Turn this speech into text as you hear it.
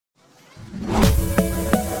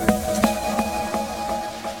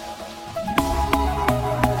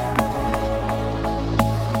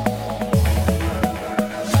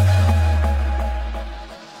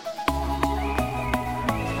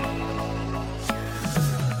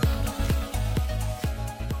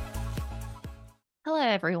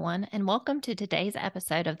everyone, and welcome to today's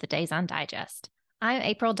episode of the Dazon Digest. I'm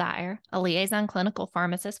April Dyer, a liaison clinical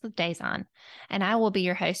pharmacist with Dazon, and I will be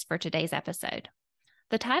your host for today's episode.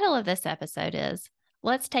 The title of this episode is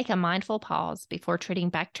Let's Take a Mindful Pause Before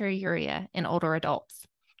Treating Bacteriuria in Older Adults.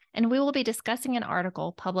 And we will be discussing an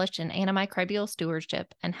article published in Antimicrobial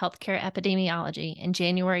Stewardship and Healthcare Epidemiology in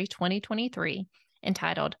January 2023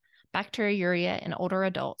 entitled Bacteriuria in Older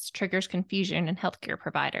Adults Triggers Confusion in Healthcare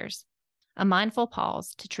Providers. A mindful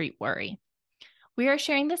pause to treat worry. We are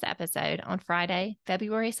sharing this episode on Friday,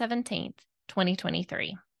 February 17th,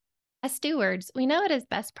 2023. As stewards, we know it is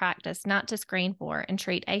best practice not to screen for and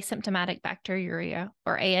treat asymptomatic bacteriuria,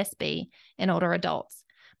 or ASB, in older adults.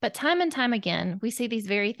 But time and time again, we see these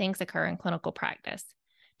very things occur in clinical practice.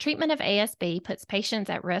 Treatment of ASB puts patients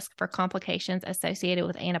at risk for complications associated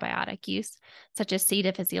with antibiotic use, such as C.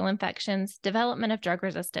 difficile infections, development of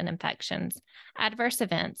drug-resistant infections, adverse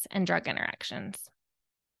events, and drug interactions.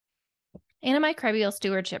 Antimicrobial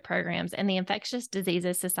stewardship programs and the Infectious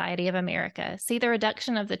Diseases Society of America see the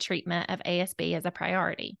reduction of the treatment of ASB as a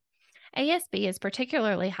priority. ASB is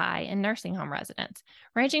particularly high in nursing home residents,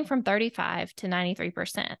 ranging from 35 to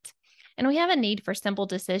 93%. And we have a need for simple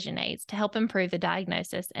decision aids to help improve the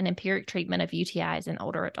diagnosis and empiric treatment of UTIs in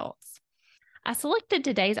older adults. I selected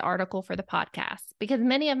today's article for the podcast because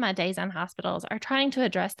many of my days on hospitals are trying to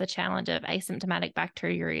address the challenge of asymptomatic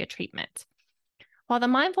bacteriuria treatment. While the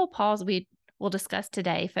mindful pause we will discuss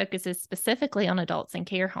today focuses specifically on adults in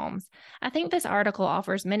care homes, I think this article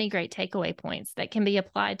offers many great takeaway points that can be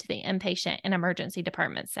applied to the inpatient and emergency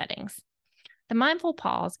department settings. The mindful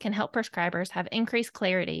pause can help prescribers have increased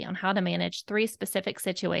clarity on how to manage 3 specific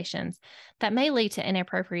situations that may lead to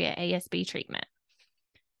inappropriate ASB treatment.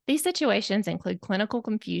 These situations include clinical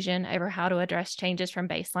confusion over how to address changes from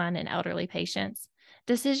baseline in elderly patients,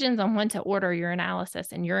 decisions on when to order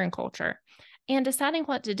urinalysis and urine culture, and deciding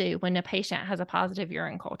what to do when a patient has a positive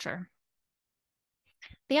urine culture.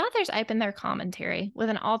 The authors open their commentary with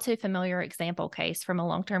an all-too-familiar example case from a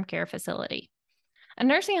long-term care facility. A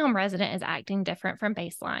nursing home resident is acting different from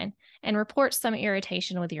baseline and reports some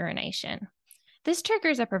irritation with urination. This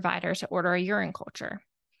triggers a provider to order a urine culture.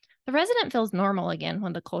 The resident feels normal again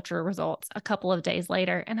when the culture results a couple of days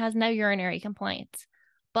later and has no urinary complaints,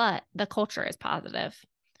 but the culture is positive.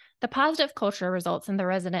 The positive culture results in the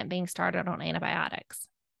resident being started on antibiotics.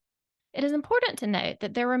 It is important to note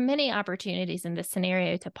that there were many opportunities in this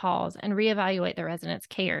scenario to pause and reevaluate the resident's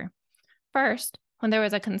care. First, when there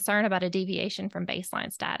was a concern about a deviation from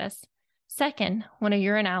baseline status. Second, when a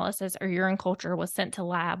urinalysis or urine culture was sent to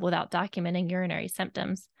lab without documenting urinary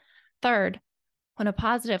symptoms. Third, when a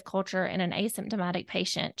positive culture in an asymptomatic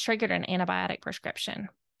patient triggered an antibiotic prescription.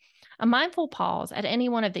 A mindful pause at any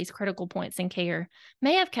one of these critical points in care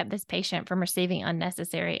may have kept this patient from receiving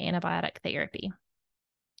unnecessary antibiotic therapy.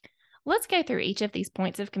 Let's go through each of these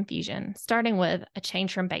points of confusion, starting with a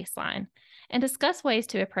change from baseline, and discuss ways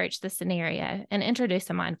to approach the scenario and introduce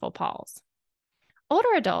a mindful pause.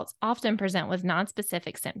 Older adults often present with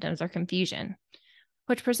nonspecific symptoms or confusion,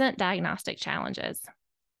 which present diagnostic challenges.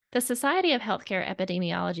 The Society of Healthcare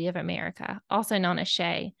Epidemiology of America, also known as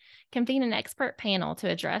SHEA, convened an expert panel to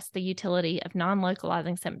address the utility of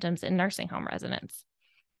non-localizing symptoms in nursing home residents.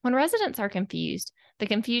 When residents are confused, the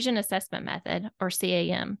Confusion Assessment Method, or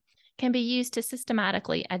CAM, can be used to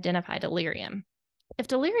systematically identify delirium. If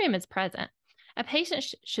delirium is present, a patient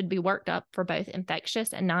should be worked up for both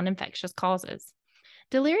infectious and non-infectious causes.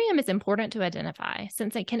 Delirium is important to identify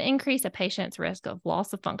since it can increase a patient's risk of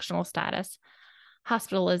loss of functional status,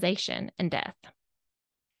 hospitalization, and death.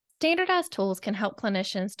 Standardized tools can help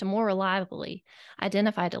clinicians to more reliably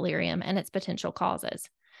identify delirium and its potential causes.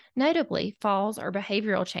 Notably, falls or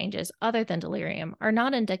behavioral changes other than delirium are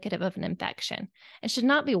not indicative of an infection and should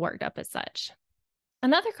not be worked up as such.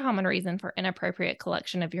 Another common reason for inappropriate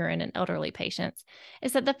collection of urine in elderly patients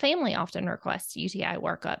is that the family often requests UTI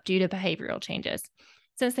workup due to behavioral changes,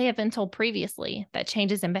 since they have been told previously that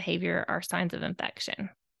changes in behavior are signs of infection.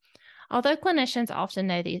 Although clinicians often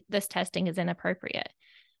know this testing is inappropriate,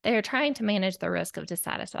 they are trying to manage the risk of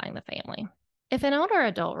dissatisfying the family. If an older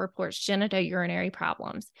adult reports genitourinary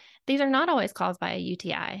problems, these are not always caused by a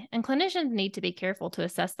UTI, and clinicians need to be careful to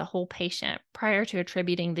assess the whole patient prior to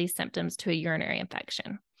attributing these symptoms to a urinary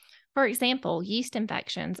infection. For example, yeast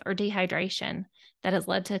infections or dehydration that has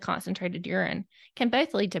led to concentrated urine can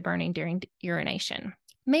both lead to burning during urination.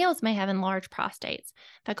 Males may have enlarged prostates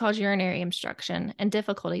that cause urinary obstruction and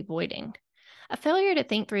difficulty voiding. A failure to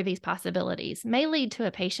think through these possibilities may lead to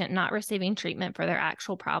a patient not receiving treatment for their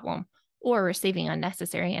actual problem or receiving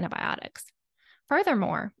unnecessary antibiotics.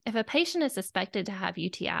 Furthermore, if a patient is suspected to have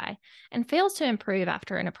UTI and fails to improve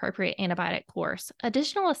after an appropriate antibiotic course,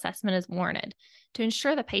 additional assessment is warranted to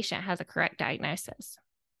ensure the patient has a correct diagnosis.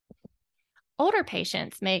 Older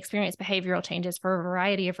patients may experience behavioral changes for a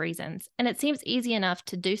variety of reasons, and it seems easy enough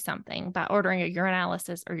to do something by ordering a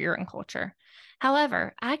urinalysis or urine culture.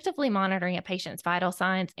 However, actively monitoring a patient's vital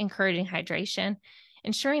signs, encouraging hydration,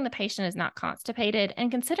 ensuring the patient is not constipated,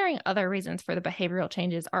 and considering other reasons for the behavioral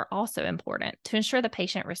changes are also important to ensure the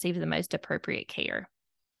patient receives the most appropriate care.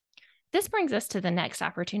 This brings us to the next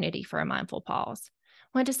opportunity for a mindful pause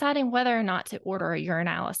when deciding whether or not to order a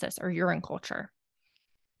urinalysis or urine culture.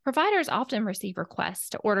 Providers often receive requests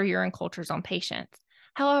to order urine cultures on patients.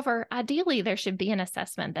 However, ideally, there should be an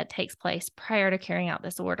assessment that takes place prior to carrying out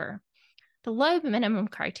this order. The low minimum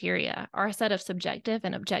criteria are a set of subjective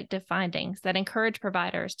and objective findings that encourage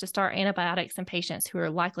providers to start antibiotics in patients who are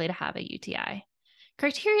likely to have a UTI.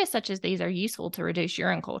 Criteria such as these are useful to reduce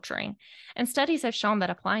urine culturing, and studies have shown that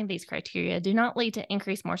applying these criteria do not lead to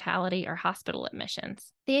increased mortality or hospital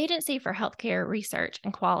admissions. The Agency for Healthcare Research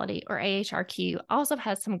and Quality, or AHRQ, also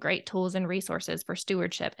has some great tools and resources for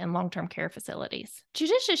stewardship in long-term care facilities.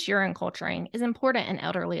 Judicious urine culturing is important in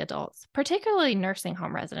elderly adults, particularly nursing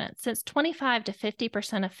home residents, since 25 to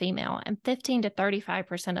 50% of female and 15 to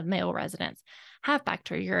 35% of male residents have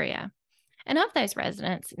bacteriuria. And of those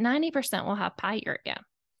residents, 90% will have pyuria.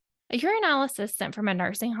 A urinalysis sent from a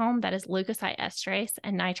nursing home that is leukocyte esterase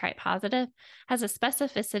and nitrite positive has a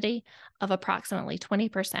specificity of approximately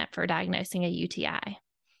 20% for diagnosing a UTI.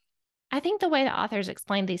 I think the way the authors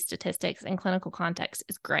explained these statistics in clinical context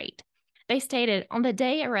is great. They stated, on the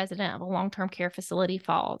day a resident of a long-term care facility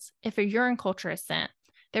falls, if a urine culture is sent,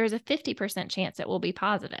 there is a 50% chance it will be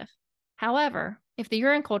positive. However, if the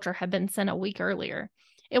urine culture had been sent a week earlier,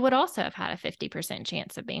 it would also have had a 50%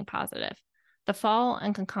 chance of being positive. The fall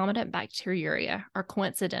and concomitant bacteriuria are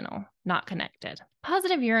coincidental, not connected.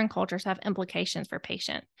 Positive urine cultures have implications for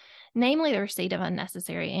patients, namely the receipt of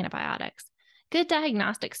unnecessary antibiotics. Good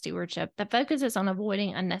diagnostic stewardship that focuses on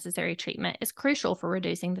avoiding unnecessary treatment is crucial for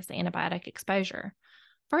reducing this antibiotic exposure.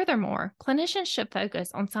 Furthermore, clinicians should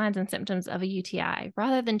focus on signs and symptoms of a UTI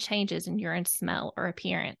rather than changes in urine smell or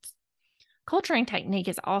appearance. Culturing technique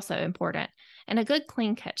is also important, and a good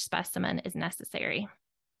clean catch specimen is necessary.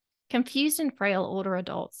 Confused and frail older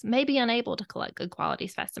adults may be unable to collect good quality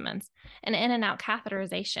specimens, and in and out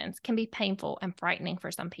catheterizations can be painful and frightening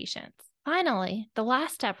for some patients. Finally, the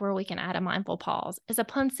last step where we can add a mindful pause is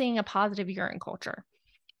upon seeing a positive urine culture.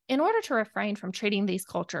 In order to refrain from treating these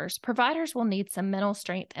cultures, providers will need some mental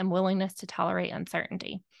strength and willingness to tolerate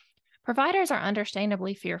uncertainty. Providers are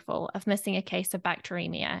understandably fearful of missing a case of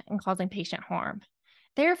bacteremia and causing patient harm.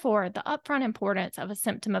 Therefore, the upfront importance of a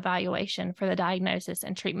symptom evaluation for the diagnosis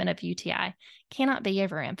and treatment of UTI cannot be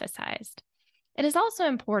overemphasized. It is also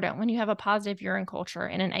important when you have a positive urine culture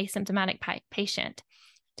in an asymptomatic patient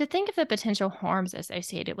to think of the potential harms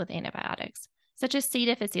associated with antibiotics, such as C.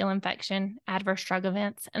 difficile infection, adverse drug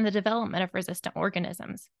events, and the development of resistant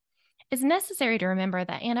organisms. It's necessary to remember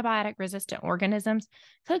that antibiotic-resistant organisms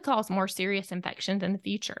could cause more serious infections in the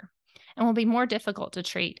future and will be more difficult to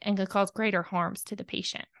treat and could cause greater harms to the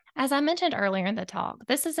patient. As I mentioned earlier in the talk,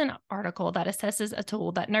 this is an article that assesses a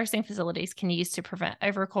tool that nursing facilities can use to prevent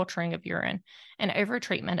overculturing of urine and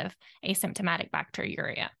overtreatment of asymptomatic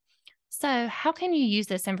bacteriuria. So, how can you use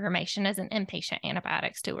this information as an inpatient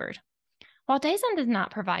antibiotic steward? While DASM does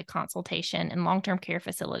not provide consultation in long-term care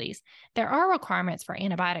facilities, there are requirements for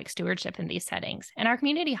antibiotic stewardship in these settings, and our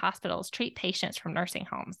community hospitals treat patients from nursing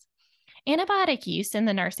homes. Antibiotic use in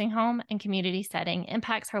the nursing home and community setting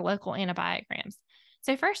impacts our local antibiograms.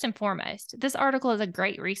 So first and foremost, this article is a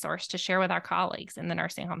great resource to share with our colleagues in the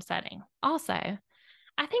nursing home setting. Also,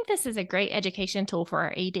 I think this is a great education tool for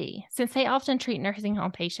our AD, since they often treat nursing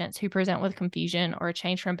home patients who present with confusion or a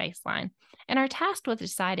change from baseline, and are tasked with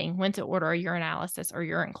deciding when to order a urinalysis or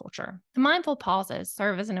urine culture. The mindful pauses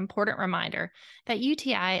serve as an important reminder that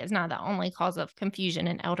UTI is not the only cause of confusion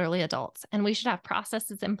in elderly adults, and we should have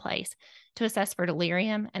processes in place to assess for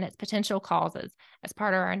delirium and its potential causes as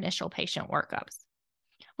part of our initial patient workups.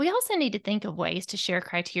 We also need to think of ways to share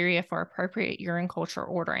criteria for appropriate urine culture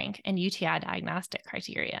ordering and UTI diagnostic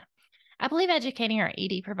criteria. I believe educating our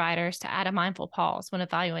ED providers to add a mindful pause when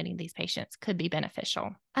evaluating these patients could be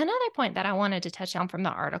beneficial. Another point that I wanted to touch on from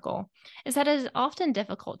the article is that it is often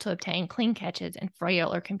difficult to obtain clean catches in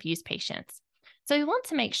frail or confused patients. So we want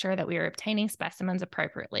to make sure that we are obtaining specimens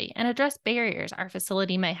appropriately and address barriers our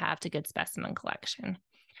facility may have to good specimen collection.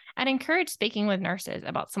 I'd encourage speaking with nurses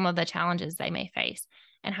about some of the challenges they may face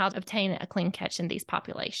and how to obtain a clean catch in these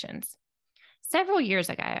populations. Several years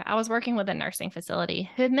ago, I was working with a nursing facility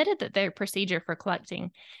who admitted that their procedure for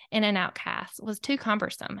collecting in and out caths was too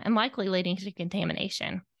cumbersome and likely leading to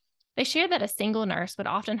contamination. They shared that a single nurse would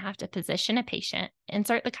often have to position a patient,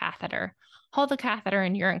 insert the catheter, hold the catheter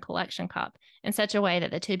and urine collection cup in such a way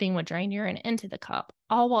that the tubing would drain urine into the cup,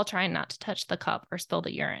 all while trying not to touch the cup or spill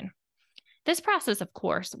the urine. This process, of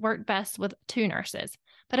course, worked best with two nurses,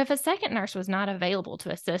 but if a second nurse was not available to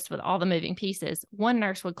assist with all the moving pieces, one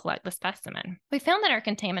nurse would collect the specimen. We found that our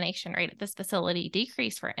contamination rate at this facility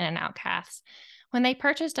decreased for in and out caths when they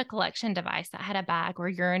purchased a collection device that had a bag where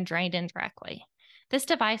urine drained in directly. This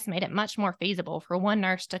device made it much more feasible for one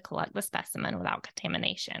nurse to collect the specimen without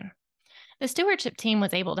contamination. The stewardship team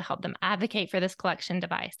was able to help them advocate for this collection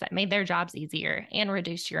device that made their jobs easier and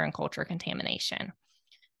reduced urine culture contamination.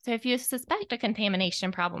 So if you suspect a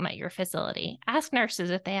contamination problem at your facility, ask nurses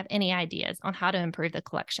if they have any ideas on how to improve the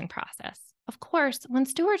collection process. Of course, when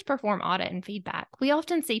stewards perform audit and feedback, we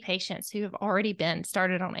often see patients who have already been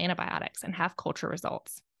started on antibiotics and have culture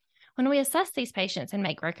results. When we assess these patients and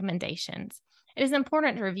make recommendations, it is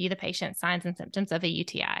important to review the patient's signs and symptoms of a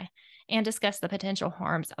UTI and discuss the potential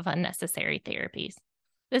harms of unnecessary therapies.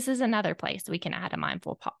 This is another place we can add a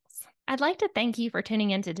mindful pause. I'd like to thank you for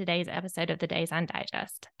tuning into today's episode of the Days on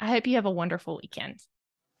Digest. I hope you have a wonderful weekend.